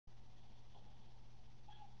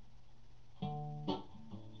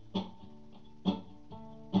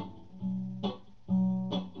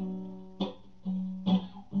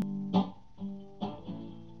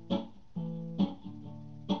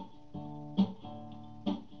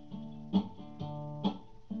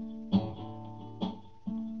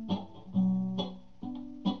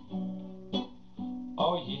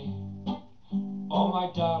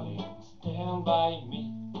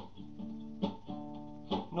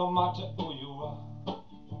No matter who you are,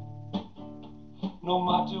 no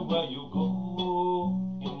matter where you go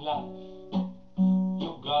in life,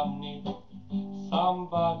 you gonna need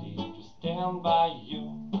somebody to stand by you.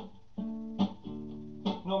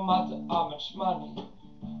 No matter how much money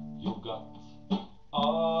you got,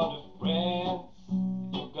 all the friends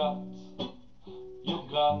you got, you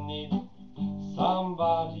gonna need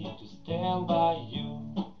somebody to stand by you.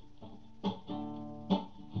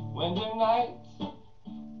 When the night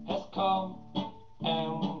has come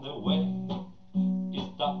and the way is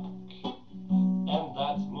dark, and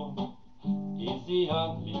that moon is the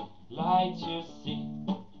only light you see,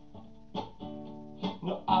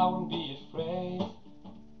 no, I won't be afraid.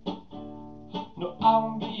 No, I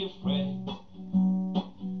won't be afraid.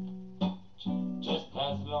 Just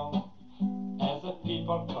as long as the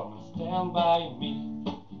people come and stand by me.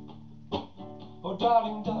 Oh,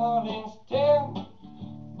 darling, darling, stand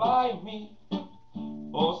by me.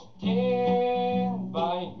 Oh, stand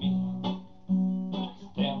by me.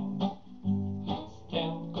 Stand,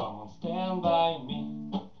 stand, come on, stand by me.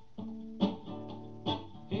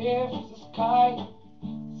 If the sky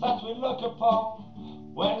that we look upon,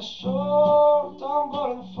 when the shore don't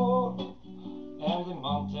go and fall, and the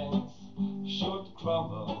mountains should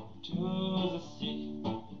crumble to the sea,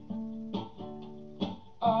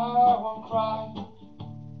 I won't cry.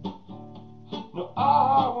 No,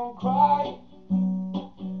 I won't cry.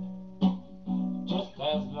 Just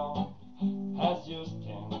as long as you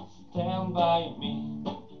stand by me.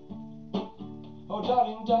 Oh,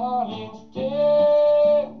 darling, darling,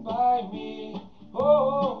 stand by me.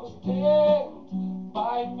 Oh, stand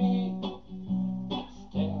by me.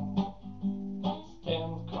 Stand,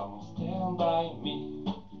 stand, come and stand by me.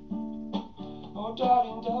 Oh,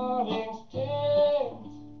 darling, darling, stand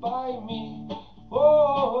by me.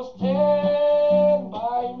 Oh, stand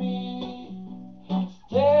by me.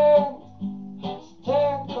 Stand,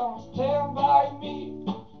 stand, come stand by me.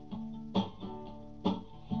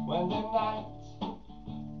 When the night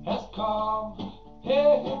has come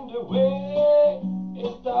and the way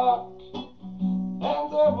is dark,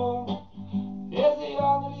 and the moon is the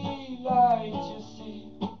only light you see,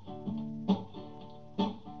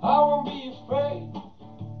 I won't be afraid.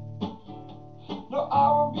 No, I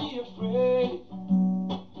won't be afraid.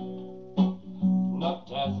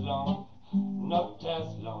 Not as long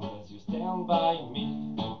as you stand by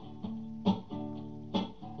me.